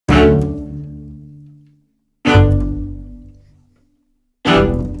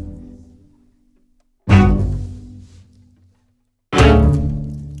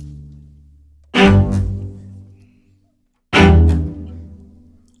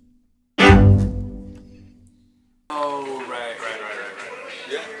Oh, right.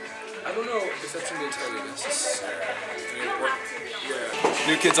 Yeah. I don't know if that's entirely necessary. Yeah.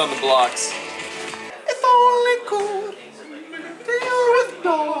 New Kids on the Blocks. If only could deal with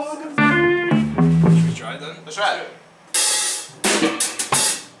dogs. Should we try it then? Let's try it.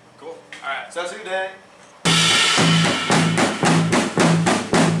 Cool. Alright, so that's your day.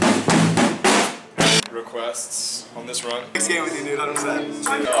 Requests on this run. Next game with you, dude, 100%.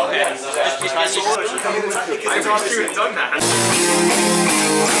 Oh, yeah. I probably should have done that.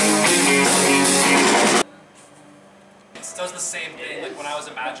 It does the same thing, like when I was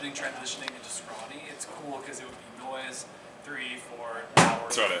imagining transitioning into scrawny, it's cool because it would be noise, 3, 4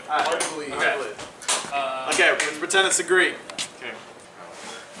 hours. That's right. Okay, pretend it's a Greek. Okay.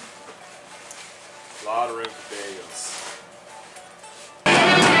 A lot of room for bagels.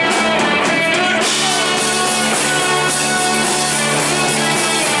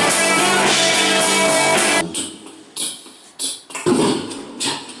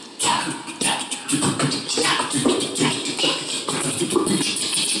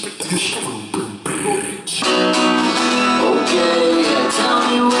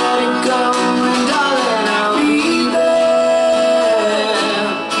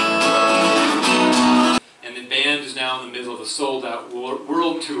 sold-out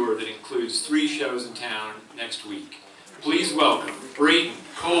world tour that includes 3 shows in town next week. Please welcome Braeden,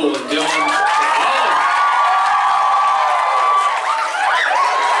 Cole, and Dillon.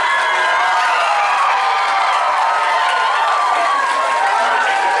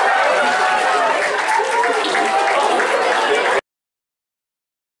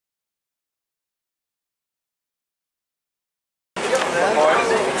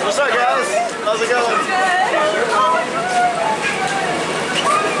 What's up, guys? How's it going?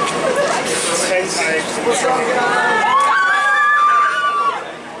 What's up, guys?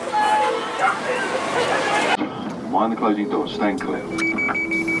 Mind the closing doors, stand clear.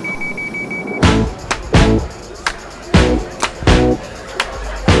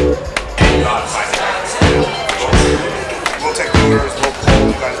 We'll take orders, we'll pull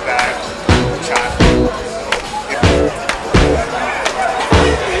you guys back, chat.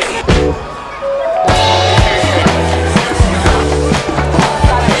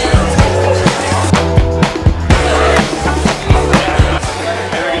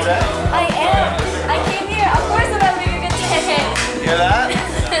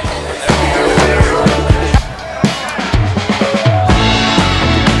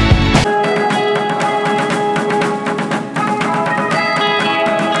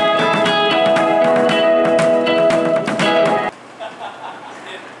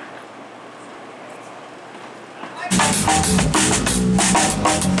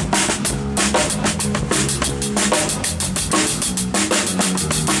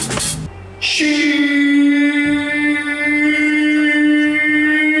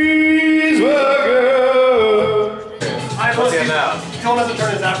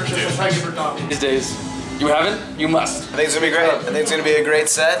 These days, you haven't? You must. I think it's gonna be great. I think it's gonna be a great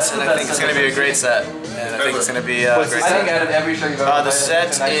set, and I think it's gonna be a great set. And I think it's gonna be a great set. I think out of every show you've ever played, the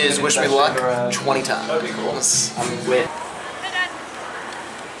set is Wish Me Luck 20 times. That'd be cool. I'm with.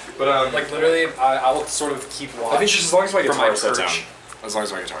 But Like literally, I will sort of keep watch. I think just as long as my from guitar my sets down. perch. As long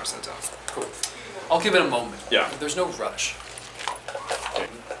as my guitar sets down. Cool. I'll give it a moment. Yeah. There's no rush.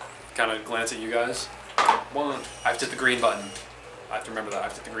 Kind of glance at you guys. One. I have to hit the green button. I have to remember that. I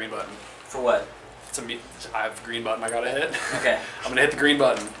have to hit the green button. For what? I have a green button I gotta hit. Okay. I'm gonna hit the green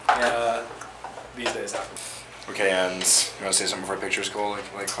button. These days happen. Okay, and you want to say something before pictures, Cole?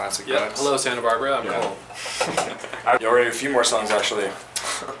 Like classic vibes? Hello, Santa Barbara. I'm Cole. Yeah, we're gonna do a few more songs actually.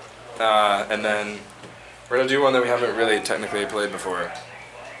 And then we're gonna do one that we haven't really technically played before.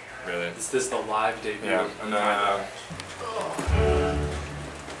 Really. Is this the live debut? Yeah. And then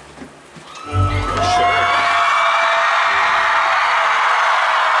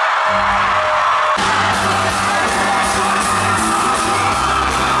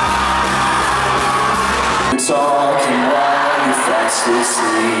talking while you fast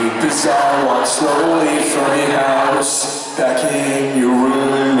asleep as I walk slowly from your house, back in your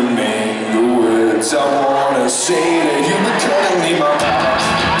room, remain the words I wanna say that you've been cutting me my mouth.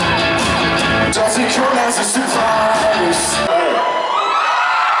 Does it come as a surprise?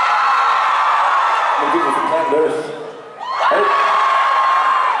 The people from planet Earth.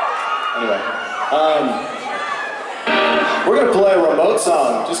 Anyway, we're gonna play a remote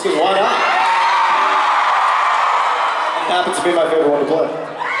song just because why not? Happens to be my favorite one to play.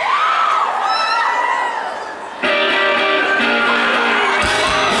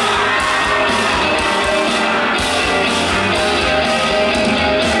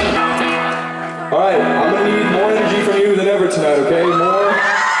 Alright, I'm gonna need more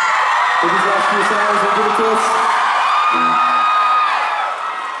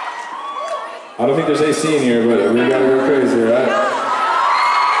think there's AC in here, but we gotta go crazy, right?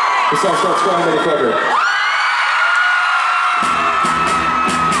 This song's called Strong Motherfucker.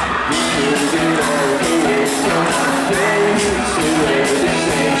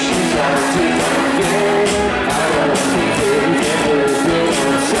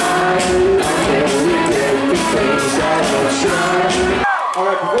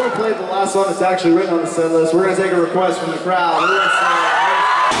 Alright, before we play the last song that's actually written on the set list, we're going to take a request from the crowd. We're going to say,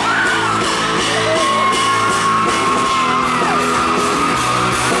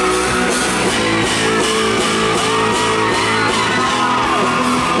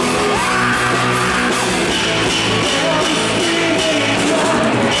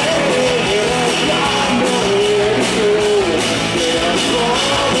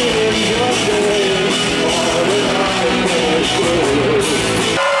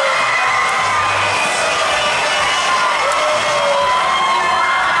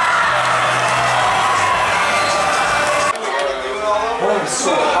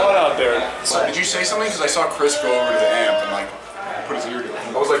 Did you say something? Because I saw Chris go over to the amp and like put his ear to it.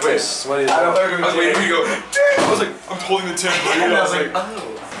 I was like, wait, I was waiting for you to go, I was like, I'm holding the tempo. And I was like, oh.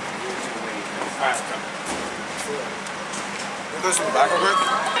 Alright, go. Can this in the back real quick?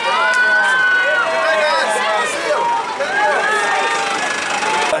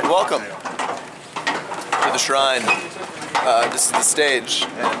 Welcome to the shrine. This is the stage,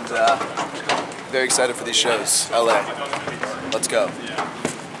 and very excited for these shows. LA. Let's go.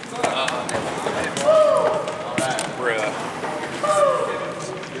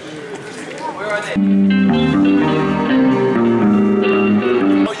 Where are they?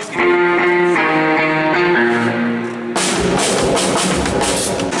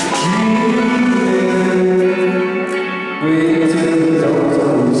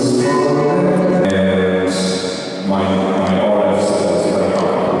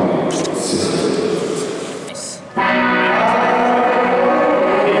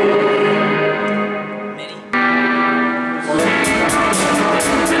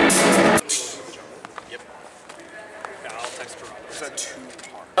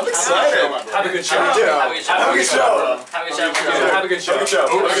 Have a good show. Have a good show. Have a good show. Have a good show. Have a good show. Have a good show.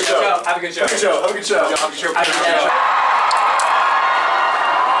 Have a good show. Have a good show. Have a good show. Have a good show. Have a good show.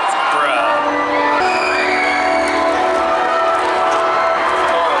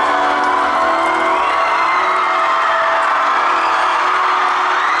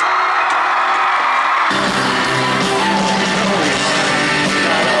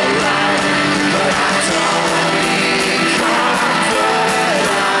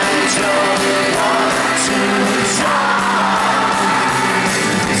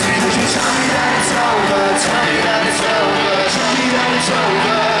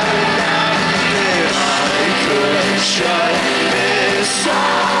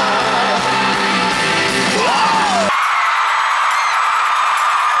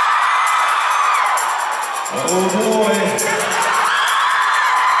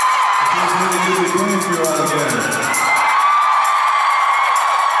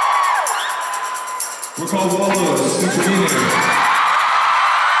 We're called Wallows. Thanks for being here.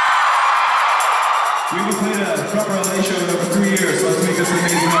 We haven't played a proper LA show in over 3 years, so let's make this an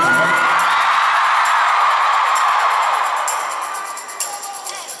amazing night, right?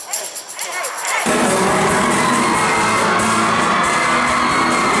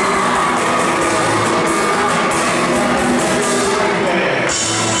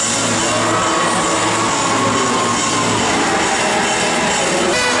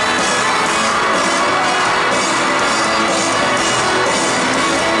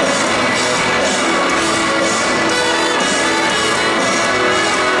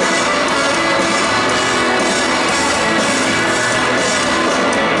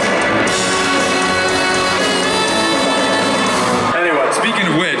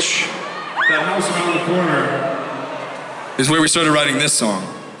 Is where we started writing this song,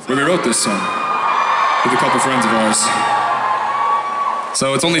 where we wrote this song with a couple friends of ours.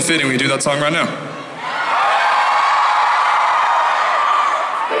 So it's only fitting we do that song right now.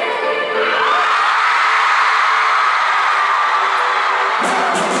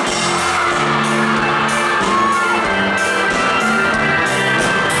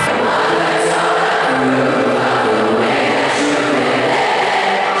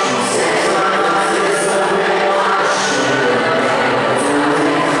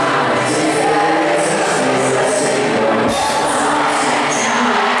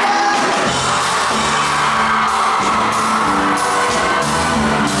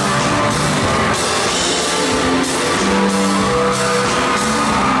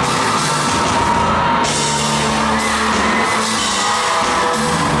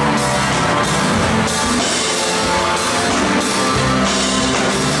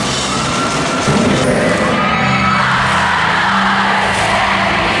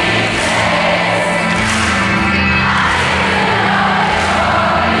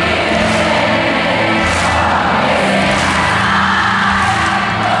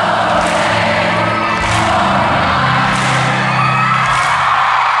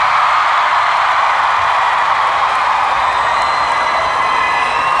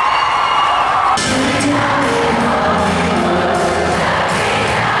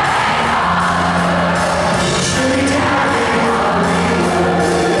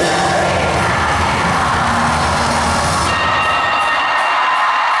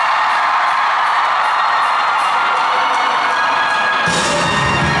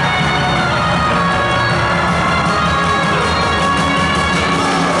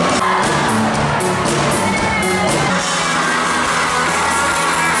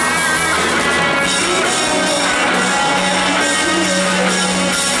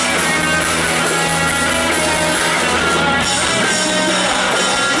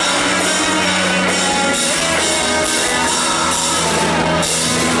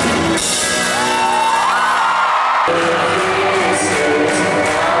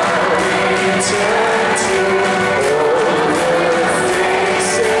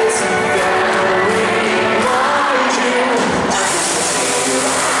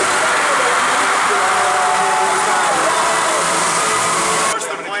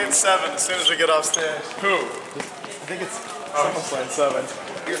 playing 7 as soon as we get off stage. Who? I think it's someone's playing 7.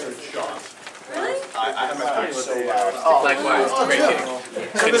 Really? I am so loud. Likewise. Great meeting.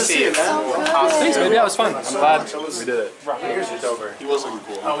 Good to see you, man. Thanks, baby. That was fun. I'm glad we did it. It's over. He was looking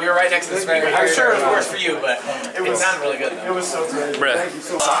cool. Oh, we were right next to this record. I'm sure it was worse for you, but it sounded really good. It was so good. Thank you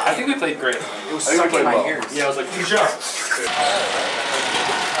so much. I think we played great. It was stuck in my ears. Yeah, I was like, good job.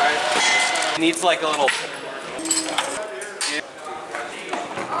 Alright. Needs like a little...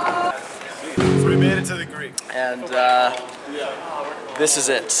 So we made it to the Greek. And this is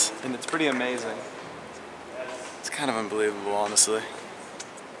it. And it's pretty amazing. It's kind of unbelievable, honestly.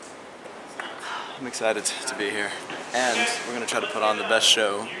 I'm excited to be here. And we're going to try to put on the best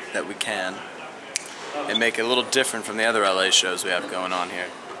show that we can and make it a little different from the other LA shows we have going on here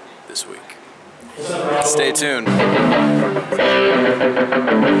this week. Stay tuned.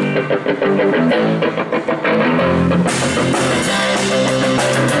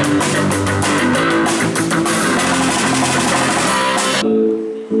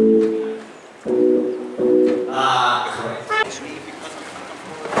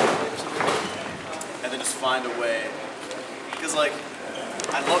 And then just find a way, because like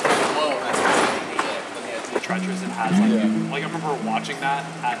I love the flow. The treacherous it has, like I remember watching that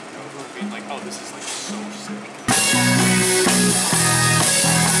at Nova, being like, oh, this is like so sick.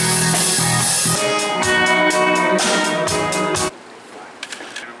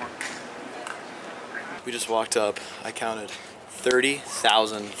 We just walked up. I counted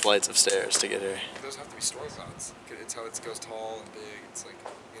 30,000 flights of stairs to get here. Those have to be storm clouds. It's how it goes tall and big. It's like,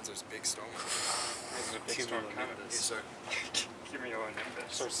 it means there's big storm. There's a big storm coming. Give me your one.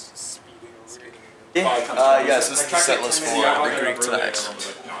 Starts speeding over. Yes, this is the set list for the Greek tonight.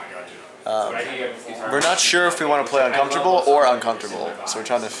 We're not sure if we want to play uncomfortable or uncomfortable, so we're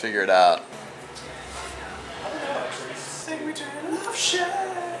trying to figure it out.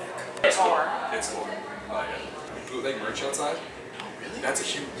 It's bootleg merch outside? That's a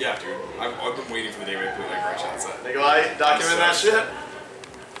huge, yeah, dude. I've been waiting for the day we have bootleg merch outside. Nikolai, document that shit?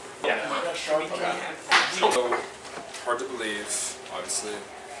 Yeah. So, hard to believe, obviously.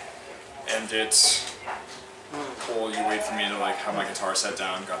 And it's cool, you wait for me to like have my guitar set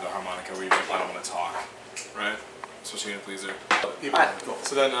down, grab the harmonica, we I don't want to talk, right? Especially in a pleaser. Alright, cool.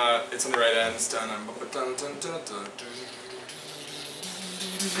 So then it's on the right end, it's done,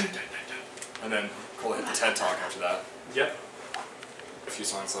 and then cool, hit the TED Talk after that. Yep. A few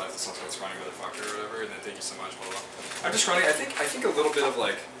songs left, the song's called Scrawny Motherfucker or whatever, and then thank you so much, blah blah blah. After Scrawny, I think a little bit of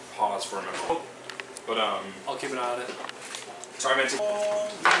like pause for a minute. But I'll keep an eye on it. so I meant to,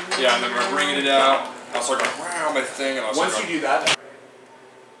 yeah, and then we're bringing it out. I'll start going, wow, my thing, and I'll start Once you do that,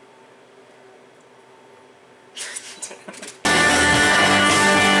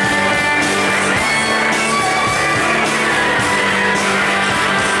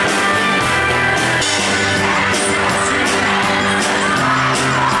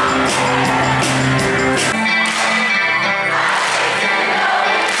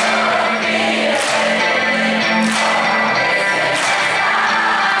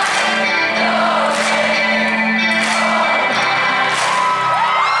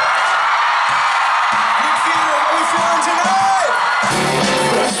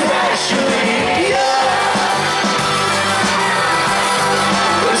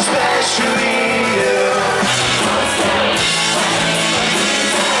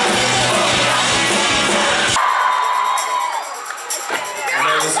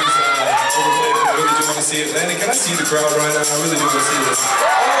 Landon, can I see the crowd right now? I really do want to see this.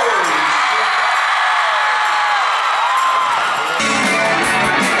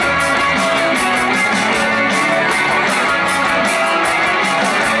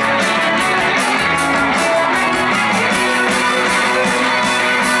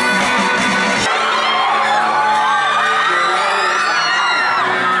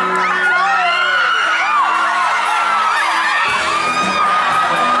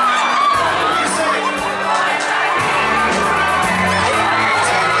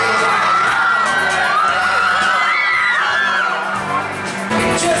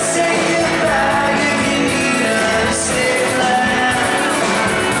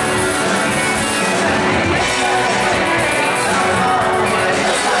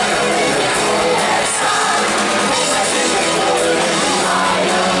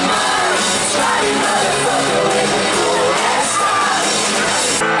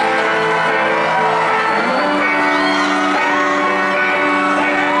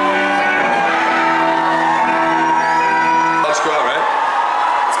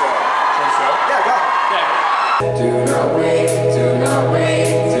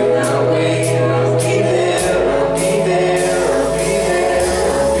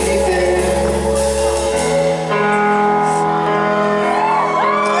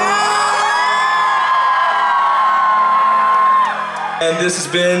 this has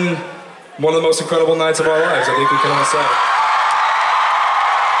been one of the most incredible nights of our lives. I think we can all say.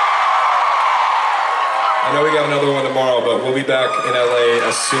 I know we got another one tomorrow, but we'll be back in LA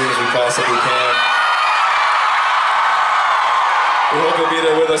as soon as we possibly can. We hope you'll be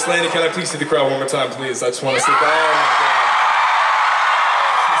there with us. Landon, can I please see the crowd one more time, please? I just want to say, oh my God.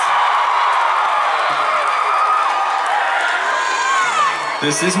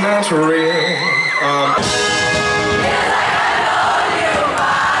 This is not real.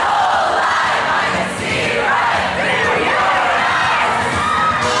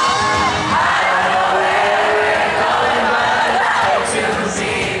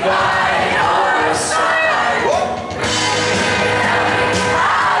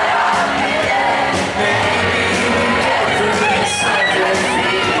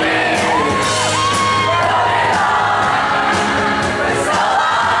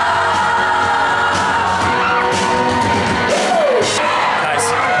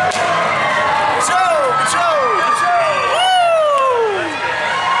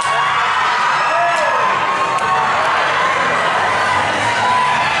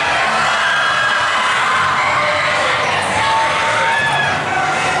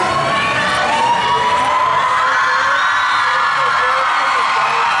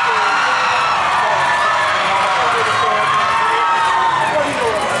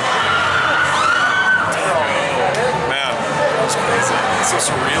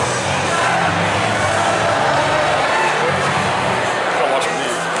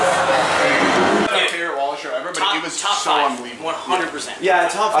 Yeah,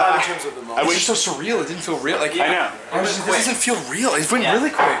 top 5 in terms of the moment. It was just so surreal. It didn't feel real. Like, I know. This doesn't feel real. It went really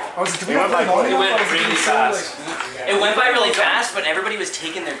quick. I was like, did we not play It went really fast. It went by really fast, but everybody was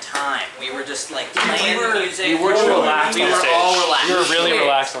taking their time. We were just like playing the music. We were relaxed. We were all relaxed. We were really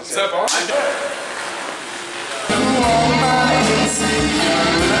relaxed on stage.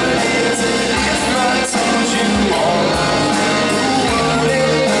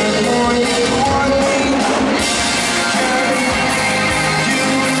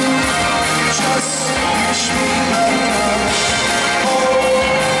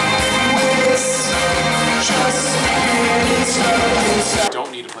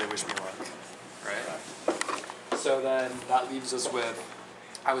 Don't need to play Wish Me Luck, right? So then that leaves us with,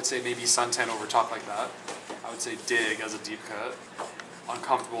 I would say maybe Suntan over Top Like That. I would say Dig as a deep cut.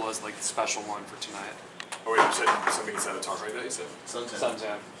 Uncomfortable as like the special one for tonight. Oh wait, you said something inside of Talk Like That, you said?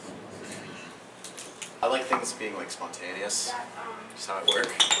 Suntan. I like things being like spontaneous. Just how it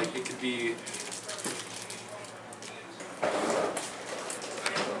works. Like it could be.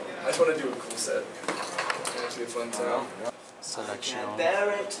 I just want to do a cool set. It's be a fun time. Selection. I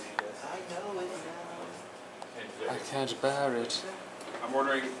bear it. I know it now. I can't bear it. I'm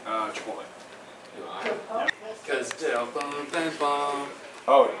ordering Chipotle. Cause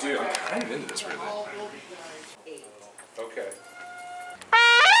oh, dude, I'm kind of into this really. Okay.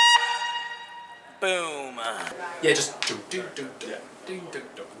 Boom. Yeah, just.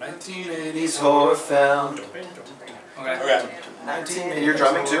 1980s horror film. Okay. 1980s. You're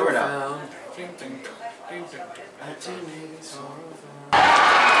drumming too or not?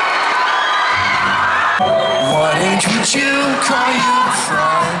 What age would you call you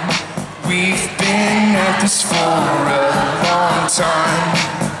from? We've been at this for a long time.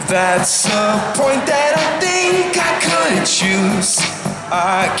 That's a point that I think I could choose.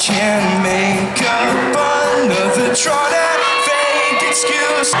 I can make up another drawn out fake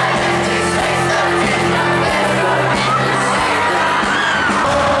excuse.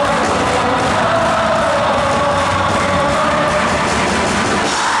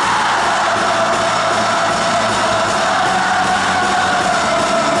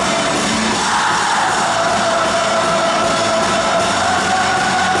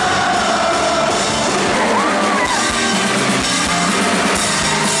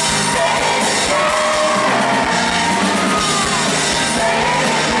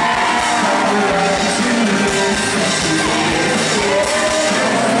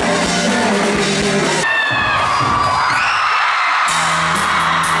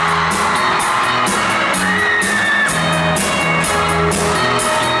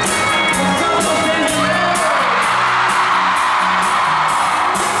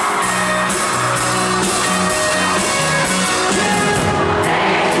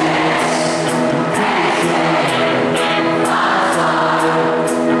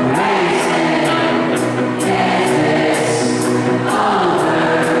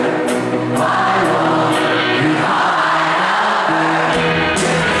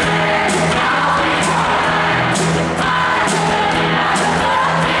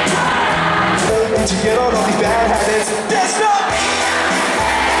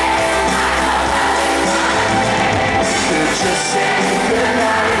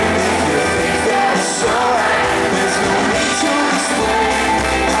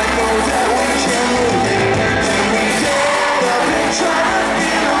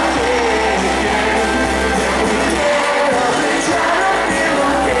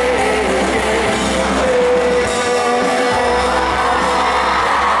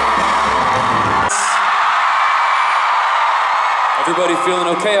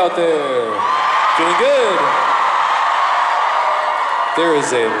 okay out there? Doing good? There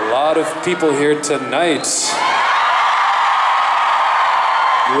is a lot of people here tonight.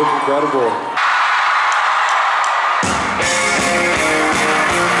 You look incredible.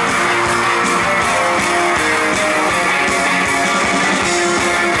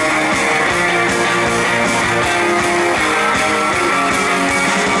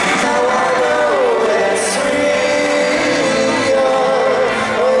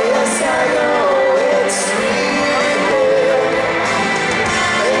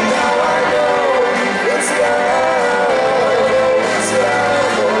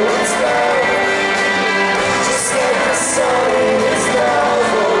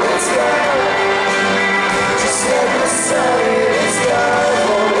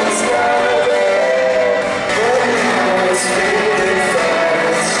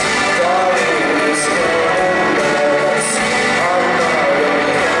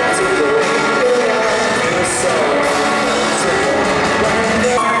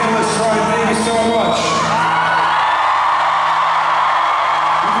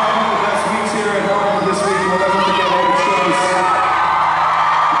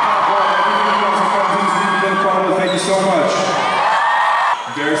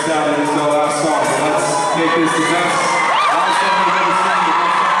 Very sad it is the last song, but let's make this the best